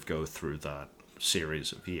kind of go through that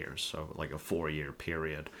series of years. So a 4-year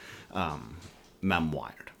period,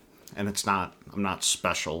 memoired. And I'm not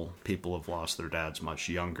special. People have lost their dads much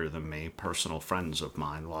younger than me. Personal friends of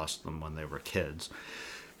mine lost them when they were kids.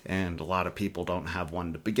 And a lot of people don't have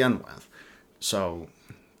one to begin with. So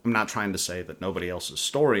I'm not trying to say that nobody else's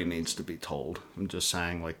story needs to be told. I'm just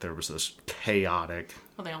saying there was this chaotic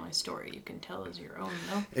Well, the only story you can tell is your own,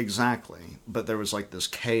 though. Exactly. But there was like this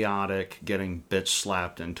chaotic getting bitch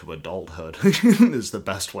slapped into adulthood is the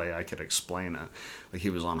best way I could explain it. Like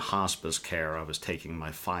he was on hospice care. I was taking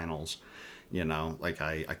my finals, you know, like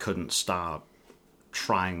I couldn't stop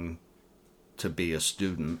trying to be a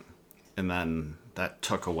student. And then that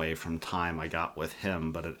took away from time I got with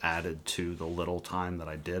him, but it added to the little time that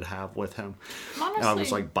I did have with him. Honestly, I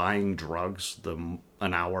was like buying drugs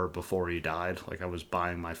an hour before he died. Like I was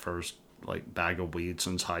buying my first like bag of weed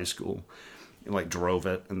since high school. And, like drove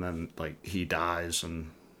it, and then like he dies,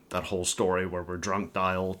 and that whole story where we're drunk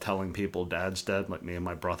dial telling people dad's dead, like me and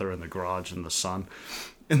my brother in the garage in the sun.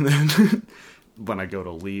 And then when I go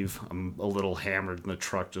to leave, I'm a little hammered, and the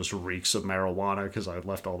truck just reeks of marijuana because I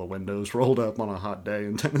left all the windows rolled up on a hot day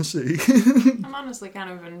in Tennessee. I'm honestly kind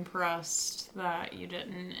of impressed that you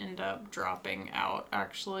didn't end up dropping out,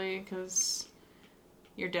 actually, because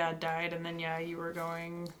your dad died, and then, yeah, you were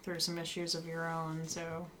going through some issues of your own,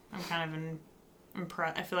 so I'm kind of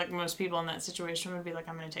impressed. I feel like most people in that situation would be like,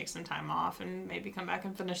 I'm going to take some time off and maybe come back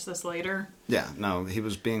and finish this later. Yeah, no, he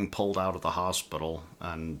was being pulled out of the hospital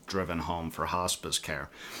and driven home for hospice care.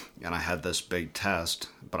 And I had this big test,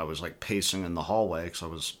 but I was like pacing in the hallway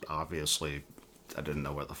because I didn't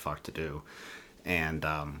know what the fuck to do. And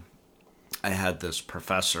I had this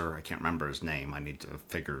professor, I can't remember his name. I need to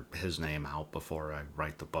figure his name out before I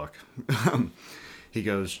write the book. He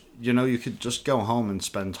goes, you know, you could just go home and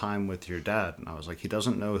spend time with your dad. And I was like, he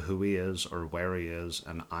doesn't know who he is or where he is,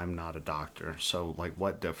 and I'm not a doctor. So, like,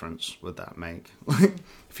 what difference would that make?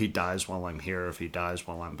 If he dies while I'm here, if he dies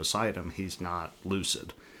while I'm beside him, he's not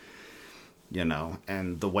lucid. You know?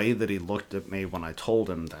 And the way that he looked at me when I told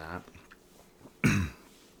him that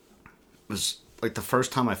was, like, the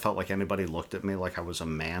first time I felt like anybody looked at me like I was a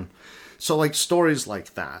man. So, like, stories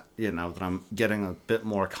like that, you know, that I'm getting a bit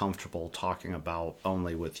more comfortable talking about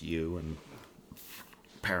only with you, and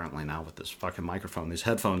apparently now with this fucking microphone. These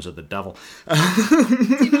headphones are the devil. Do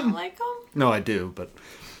you not like them? No, I do, but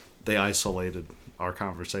they isolated our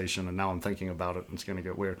conversation, and now I'm thinking about it, and it's going to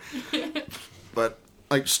get weird. But,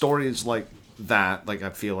 like, stories like that, like,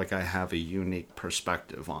 I feel like I have a unique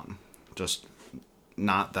perspective on. Just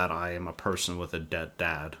not that I am a person with a dead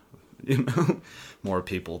dad. You know, more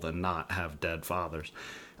people than not have dead fathers.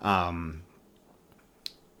 But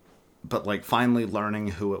like finally learning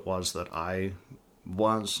who it was that I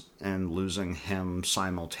was and losing him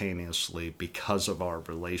simultaneously because of our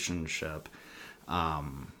relationship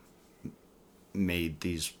made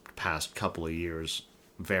these past couple of years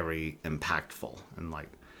very impactful. And like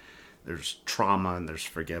there's trauma and there's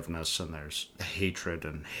forgiveness and there's hatred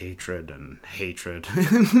and hatred and hatred.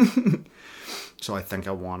 So I think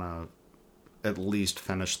I want to at least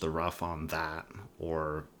finish the rough on that,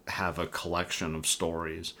 or have a collection of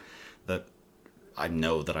stories that I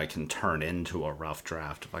know that I can turn into a rough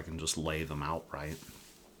draft if I can just lay them out right.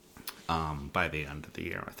 By the end of the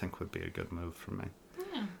year, I think would be a good move for me.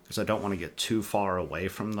 Because I don't want to get too far away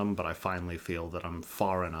from them, but I finally feel that I'm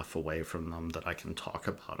far enough away from them that I can talk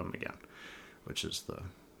about them again, which is the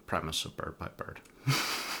premise of Bird by Bird.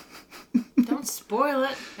 Don't spoil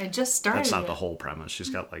it. I just started. That's not the whole premise. She's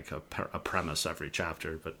got like a premise every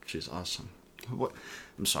chapter, but she's awesome. What?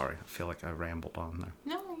 I'm sorry. I feel like I rambled on there.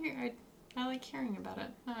 No, I like hearing about it.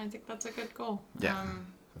 No, I think that's a good goal. Yeah.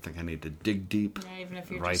 I think I need to dig deep. Yeah, even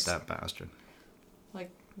if you're write just, that bastard.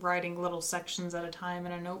 Like writing little sections at a time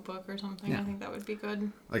in a notebook or something. Yeah. I think that would be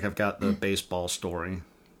good. Like I've got the baseball story,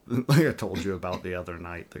 like I told you about the other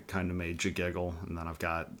night, that kind of made you giggle, and then I've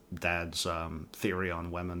got Dad's theory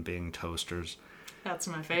on women being toasters. That's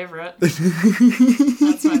my favorite.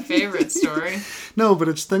 That's my favorite story. No, but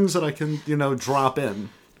it's things that I can, drop in.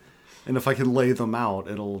 And if I can lay them out,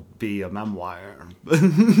 it'll be a memoir. Oh,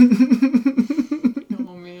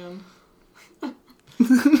 man.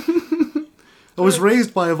 I was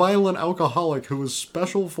raised by a violent alcoholic who was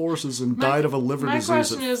special forces and died of a liver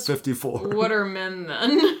disease at 54. What are men,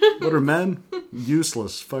 then? What are men?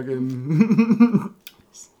 Useless. Fucking...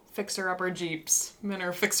 Fixer-upper Jeeps. Men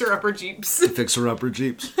are fixer-upper Jeeps. Fixer-upper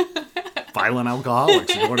Jeeps. Violent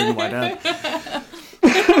alcoholics, according to my dad.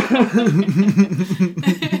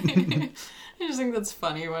 I just think that's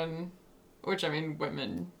funny which I mean,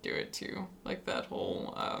 women do it too. Like that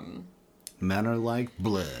whole, Men are like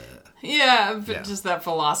bleh. Yeah, but just that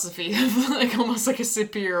philosophy of like almost like a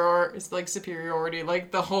superiority.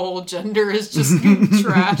 Like the whole gender is just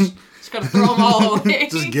trash. Just gotta throw them all away.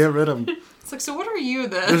 Just get rid of them. It's like, so what are you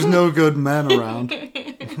then? There's no good men around.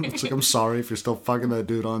 It's like, I'm sorry if you're still fucking that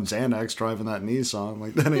dude on Xanax driving that Nissan.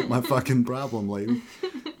 Like, that ain't my fucking problem, lady.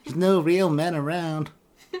 There's no real men around.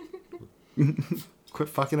 quit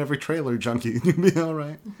fucking every trailer junkie. You'll be all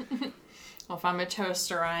right. Well, if I'm a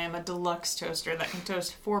toaster, I am a deluxe toaster that can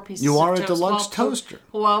toast 4 pieces You are of a toast deluxe toaster.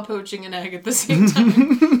 while poaching an egg at the same time.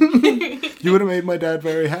 You would have made my dad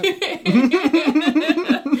very happy.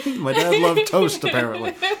 My dad loved toast,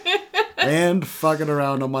 apparently. And fucking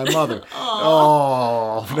around on my mother.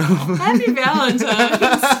 Oh. Happy Valentine's.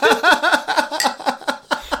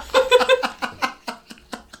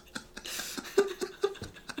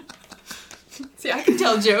 See, I can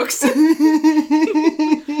tell jokes.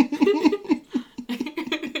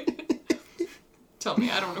 Tell me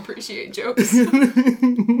I don't appreciate jokes. So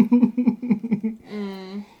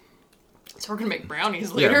we're gonna make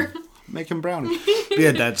brownies later. Yeah, making brownies.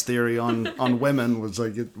 Yeah, Dad's theory on women was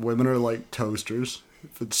like women are like toasters.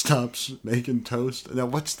 If it stops making toast, now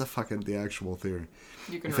what's the actual theory?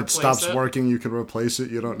 You can if it replace stops it. working, you can replace it.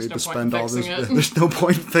 You don't There's need no to point spend in all this. fixing it. There's no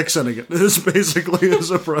point in fixing it. This is basically his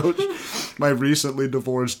approach. My recently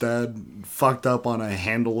divorced dad fucked up on a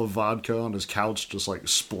handle of vodka on his couch, just like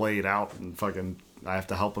splayed out, and fucking I have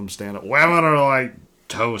to help him stand up. Women are like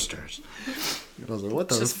toasters. And I was like, what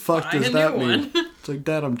the Just fuck buy does a that new mean? one. It's like,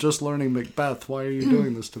 Dad, I'm just learning Macbeth. Why are you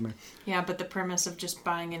doing this to me? Yeah, but the premise of just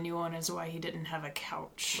buying a new one is why he didn't have a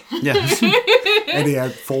couch. Yes. And he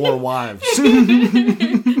had 4 wives.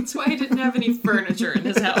 That's why he didn't have any furniture in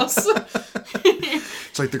his house.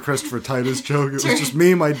 It's like the Christopher Titus joke. It was just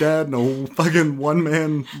me, my dad, and a fucking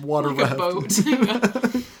one-man water Like a raft. boat.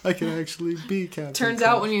 I can actually be Captain Turns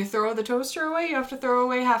out when you throw the toaster away, you have to throw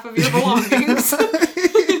away half of your belongings.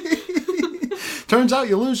 Turns out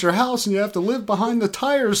you lose your house and you have to live behind the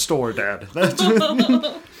tire store, Dad. That's you're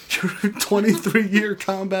a 23-year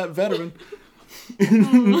combat veteran.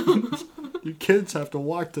 Your kids have to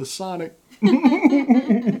walk to Sonic.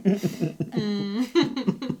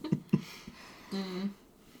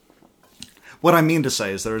 What I mean to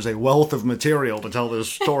say is there is a wealth of material to tell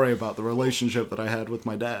this story about the relationship that I had with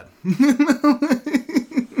my dad.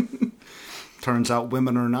 Turns out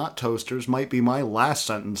women are not toasters might be my last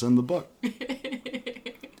sentence in the book.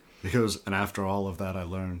 Because, and after all of that I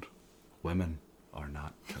learned, women are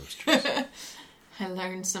not toasters. I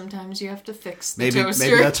learned sometimes you have to fix the Maybe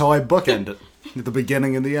toaster. that's how I bookend it. At the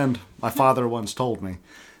beginning and the end. My father once told me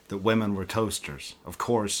that women were toasters. Of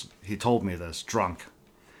course, he told me this drunk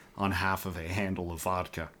on half of a handle of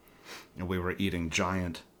vodka. And we were eating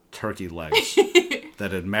giant turkey legs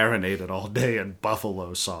that had marinated all day in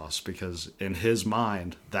buffalo sauce because in his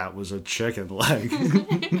mind, that was a chicken leg.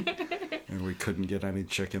 And we couldn't get any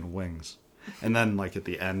chicken wings. And then, like, at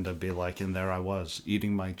the end, I'd be like, and there I was,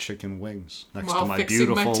 eating my chicken wings next While to my fixing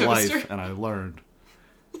my beautiful toaster. wife. And I learned,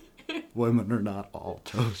 women are not all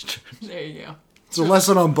toasters. There you go. It's a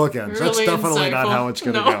lesson on bookends. That's Really definitely not insightful. how it's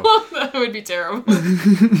going to No, go. that would be terrible.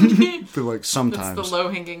 I feel like sometimes, That's the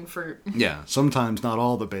low-hanging fruit. yeah, sometimes not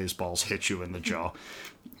all the baseballs hit you in the jaw.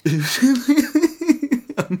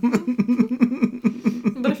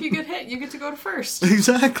 But if you get hit, you get to go to first.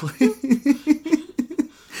 Exactly.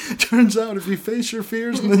 Turns out if you face your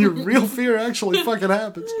fears and then your real fear actually fucking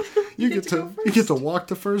happens, you get to walk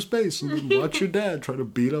to first base and watch your dad try to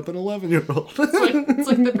beat up an 11-year-old. It's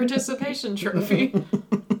like the participation trophy.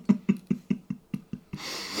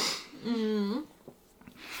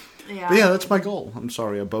 Yeah. But yeah, that's my goal. I'm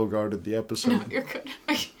sorry I bogarted the episode. No, you're good.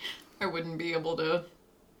 I wouldn't be able to.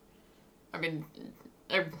 I mean,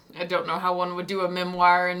 I don't know how one would do a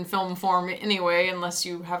memoir in film form anyway, unless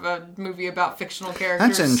you have a movie about fictional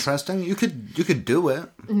characters. That's interesting. You could do it.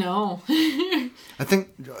 No. I think.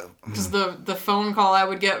 Because the phone call I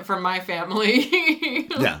would get from my family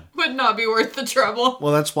Yeah. would not be worth the trouble.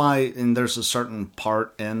 Well, that's why, and there's a certain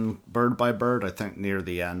part in Bird by Bird, I think near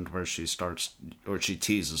the end, where she starts, or she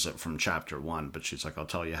teases it from chapter 1, but she's like, I'll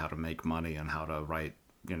tell you how to make money and how to write,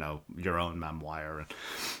 your own memoir.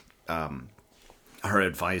 And her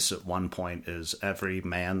advice at one point is every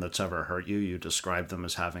man that's ever hurt you, you describe them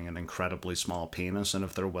as having an incredibly small penis, and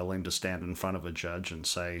if they're willing to stand in front of a judge and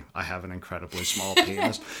say, I have an incredibly small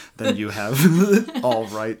penis, then you have all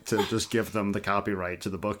right to just give them the copyright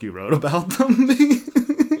to the book you wrote about them.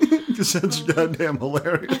 Because that's goddamn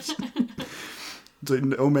hilarious. It's like,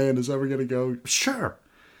 no man is ever going to go, sure,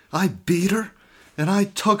 I beat her, and I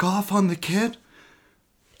took off on the kid,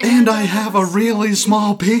 and I have a really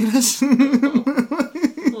small penis.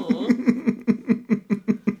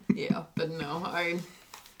 Yeah, but no, I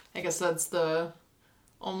guess that's the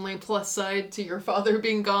only plus side to your father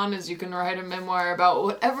being gone is you can write a memoir about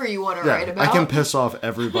whatever you want to write about. I can piss off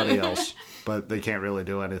everybody else, but they can't really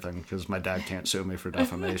do anything because my dad can't sue me for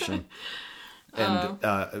defamation.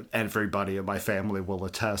 And everybody in my family will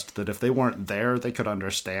attest that if they weren't there, they could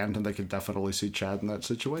understand, and they could definitely see Chad in that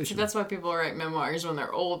situation. That's why people write memoirs when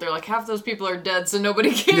they're old. They're like, half those people are dead, so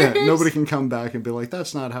nobody cares. Yeah, nobody can come back and be like,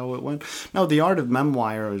 that's not how it went. No, the art of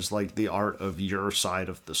memoir is like the art of your side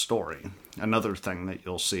of the story. Another thing that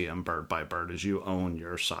you'll see in Bird by Bird is you own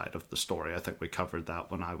your side of the story. I think we covered that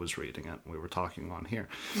when I was reading it. We were talking on here.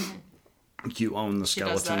 Mm-hmm. You own the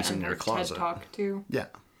skeletons in your closet. TED Talk too. Yeah.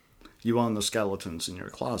 You own the skeletons in your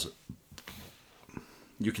closet.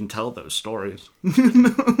 You can tell those stories.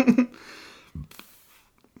 It's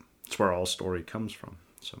where all story comes from.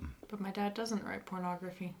 So. But my dad doesn't write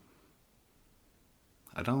pornography.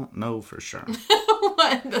 I don't know for sure.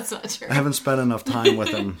 What? That's not true. I haven't spent enough time with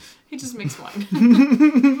him. He just makes wine.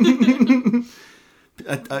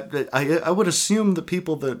 I would assume the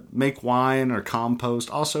people that make wine or compost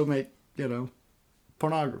also make,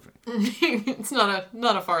 pornography. It's not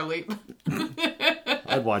a far leap.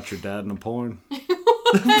 I'd watch your dad in a porn.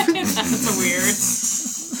 That's weird.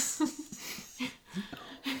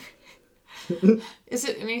 Is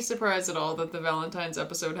it any surprise at all that the Valentine's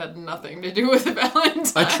episode had nothing to do with the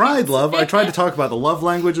Valentine's? I tried, love. I tried to talk about the Love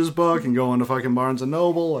Languages book and go into fucking Barnes &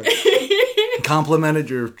 Noble. I complimented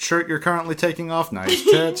your shirt you're currently taking off. Nice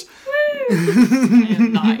tits. I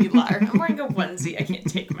am not, you liar. I'm wearing a onesie. I can't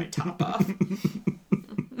take my top off.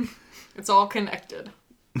 It's all connected.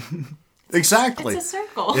 Exactly. It's a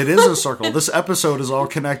circle. It is a circle. This episode is all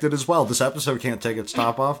connected as well. This episode can't take its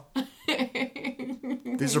top off.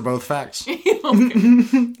 These are both facts. Okay.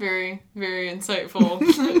 Very, very insightful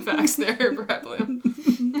facts there, Brad Bloom.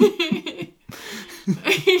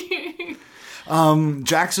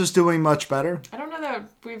 Jax is doing much better. I don't know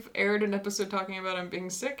that we've aired an episode talking about him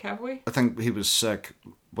being sick, have we? I think he was sick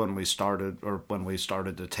when we started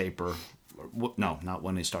to taper. No, not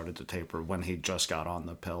when he started to taper, when he just got on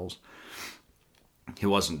the pills. He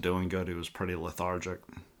wasn't doing good. He was pretty lethargic.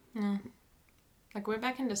 Yeah. Like way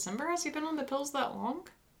back in December? Has he been on the pills that long?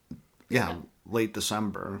 Yeah, late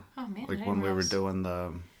December. Oh, man. Like when we were doing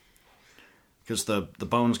because the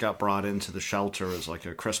bones got brought into the shelter as like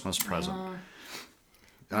a Christmas present.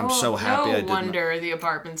 I'm so happy I did. No wonder the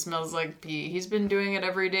apartment smells like pee. He's been doing it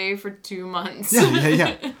every day for 2 months.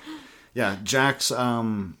 Yeah. Yeah, Jax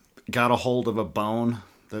got a hold of a bone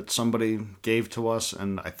that somebody gave to us,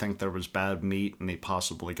 and I think there was bad meat, and he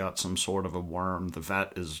possibly got some sort of a worm. The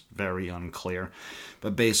vet is very unclear.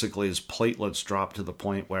 But basically, his platelets dropped to the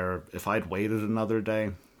point where if I'd waited another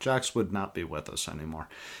day, Jax would not be with us anymore.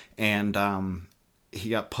 And he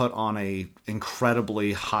got put on a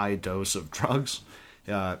incredibly high dose of drugs.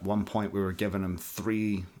 At one point, we were giving him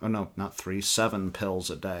 7 pills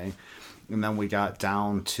a day. And then we got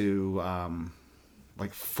down to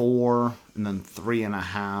 4 and then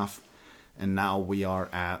 3.5. And now we are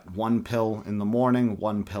at 1 pill in the morning,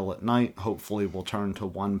 1 pill at night. Hopefully we'll turn to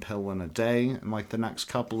 1 pill in a day in the next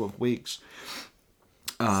couple of weeks.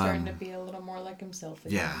 Starting to be a little more like himself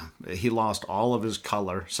again. Yeah, he lost all of his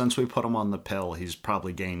color. Since we put him on the pill, he's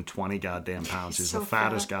probably gained 20 goddamn pounds. He's the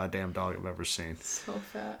fattest goddamn dog I've ever seen. So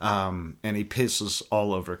fat. And he pisses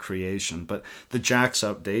all over creation. But the Jax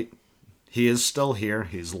update, he is still here.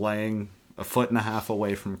 He's laying 1.5 feet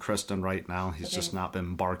away from Kristen right now. He's just not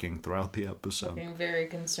been barking throughout the episode. Looking very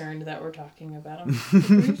concerned that we're talking about him.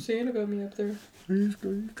 What are you saying about me up there? Are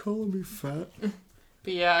you calling me fat?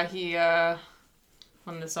 But yeah, he,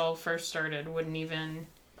 when this all first started, wouldn't even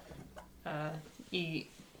eat.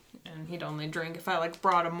 And he'd only drink if I,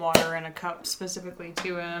 brought him water in a cup specifically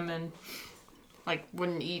to him. And,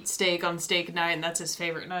 wouldn't eat steak on steak night, and that's his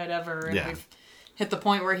favorite night ever. And yeah. We've hit the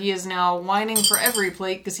point where he is now whining for every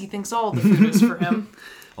plate because he thinks all the food is for him.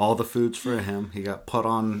 All the food's for him. He got put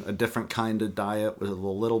on a different kind of diet with a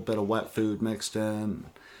little bit of wet food mixed in.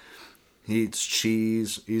 He eats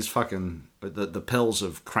cheese. He's fucking... The pills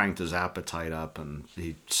have cranked his appetite up, and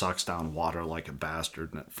he sucks down water like a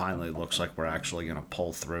bastard, and it finally looks like we're actually going to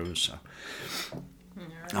pull through, so...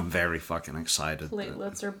 I'm very fucking excited.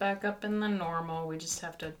 Platelets are back up in the normal. We just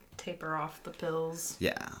have to taper off the pills.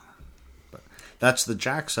 Yeah. But that's the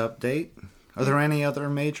Jax update. Are there any other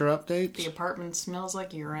major updates? The apartment smells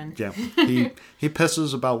like urine. Yeah. He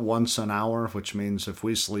pisses about once an hour, which means if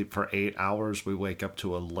we sleep for 8 hours, we wake up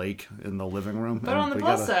to a lake in the living room. But on the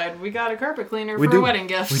plus side, we got a carpet cleaner for a wedding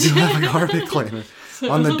gift. We do have a carpet cleaner.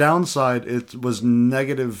 On the downside, it was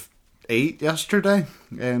 -8 yesterday,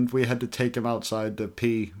 and we had to take him outside to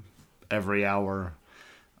pee every hour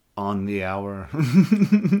on the hour.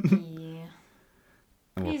 Yeah.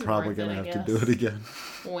 And we're probably going to have to do it again.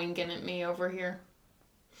 Winking at me over here.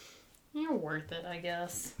 You're worth it, I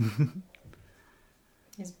guess.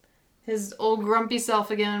 He's His old grumpy self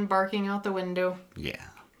again, barking out the window. Yeah.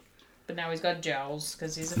 But now he's got jowls,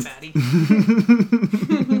 because he's a fatty.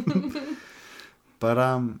 But,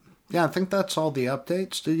 yeah, I think that's all the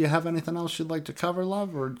updates. Do you have anything else you'd like to cover,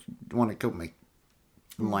 love? Or do you want to go make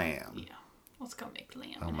lamb? Yeah. Let's go make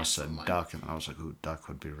lamb. I almost said duck, and I was like, ooh, duck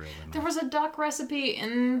would be really nice. There was a duck recipe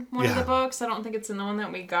in one of the books. I don't think it's in the one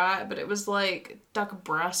that we got, but it was like duck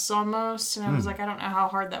breasts almost. And I was like, I don't know how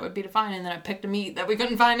hard that would be to find. And then I picked a meat that we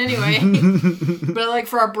couldn't find anyway. But like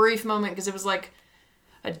for a brief moment, because it was like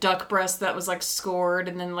a duck breast that was like scored,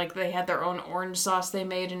 and then like they had their own orange sauce they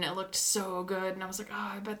made, and it looked so good. And I was like,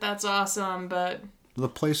 oh, I bet that's awesome. But the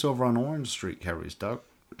place over on Orange Street carries duck.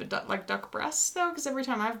 But like duck breasts though, because every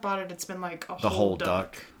time I've bought it, it's been like the whole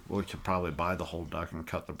duck. We could probably buy the whole duck and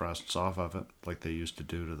cut the breasts off of it, like they used to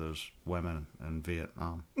do to those women in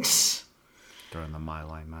Vietnam during the My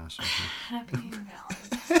Lai massacre. Happy invalid.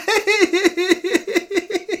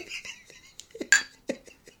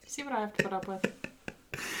 See what I have to put up with.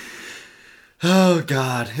 Oh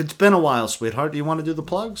God, it's been a while, sweetheart. Do you want to do the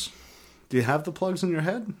plugs? Do you have the plugs in your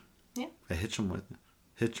head? Yeah. I hit them with.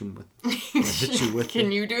 Hit you with.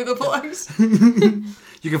 Can you do the plugs?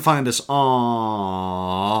 You can find us on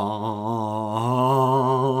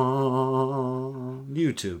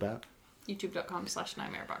YouTube app.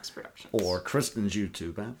 YouTube.com/NightmareBoxProductions. Or Kristen's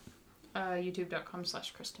YouTube app.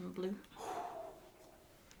 YouTube.com/Kristen Blue.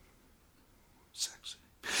 Sexy.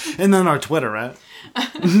 And then our Twitter app.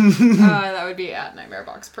 That would be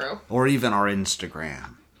 @NightmareBoxPro. Or even our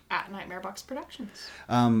Instagram. @NightmareBoxProductions.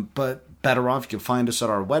 But better off, you can find us at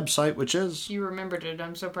our website, which is... You remembered it.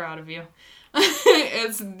 I'm so proud of you.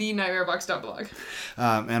 It's thenightmarebox.blog.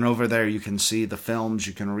 And over there you can see the films.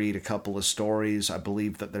 You can read a couple of stories. I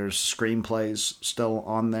believe that there's screenplays still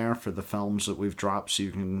on there for the films that we've dropped. So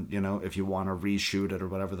you can, if you want to reshoot it or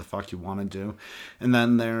whatever the fuck you want to do. And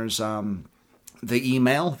then there's the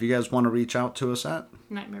email, if you guys want to reach out to us at...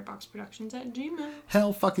 NightmareBoxProductions@gmail.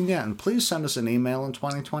 Hell fucking yeah. And please send us an email in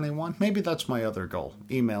 2021. Maybe that's my other goal.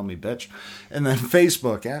 Email me, bitch. And then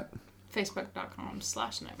Facebook at...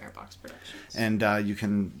 Facebook.com/NightmareBoxProductions. And you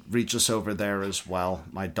can reach us over there as well.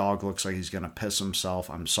 My dog looks like he's going to piss himself.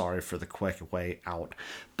 I'm sorry for the quick way out.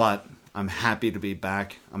 But I'm happy to be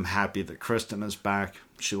back. I'm happy that Kristen is back.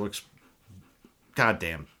 She looks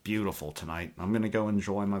goddamn beautiful tonight. I'm going to go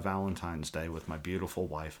enjoy my Valentine's Day with my beautiful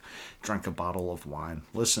wife. Drink a bottle of wine.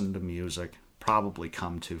 Listen to music. Probably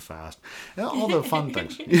come too fast. All the fun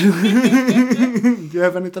things. Do you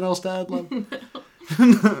have anything else to add, love?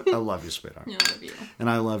 I love you, sweetheart. I love you. And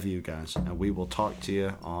I love you guys. And we will talk to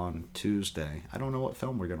you on Tuesday. I don't know what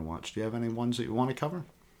film we're going to watch. Do you have any ones that you want to cover?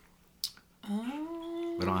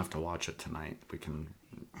 We don't have to watch it tonight. We can,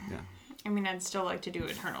 yeah. I mean, I'd still like to do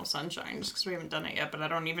Eternal Sunshine, just because we haven't done it yet, but I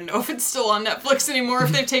don't even know if it's still on Netflix anymore,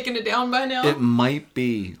 if they've taken it down by now. It might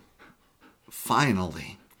be,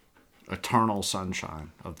 finally, Eternal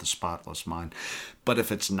Sunshine of the Spotless Mind. But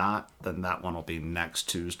if it's not, then that one will be next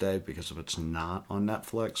Tuesday, because if it's not on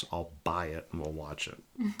Netflix, I'll buy it and we'll watch it.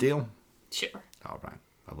 Deal? Sure. All right.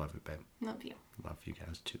 I love you, babe. Love you. Love you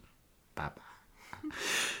guys, too. Bye-bye.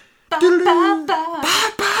 Bye-bye.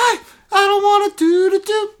 Bye-bye. I don't want to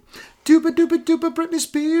do-do-do. Dooba-dooba-dooba Britney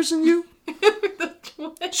Spears and you.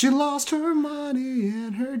 She lost her money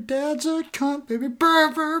and her dad's a cunt, baby.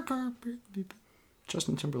 Burr, burr, burr, burr.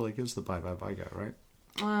 Justin Timberlake is the bye-bye-bye guy, right?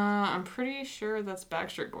 I'm pretty sure that's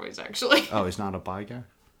Backstreet Boys, actually. Oh, he's not a bye guy?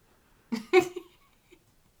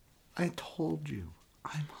 I told you.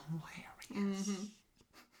 I'm hilarious. Mm-hmm.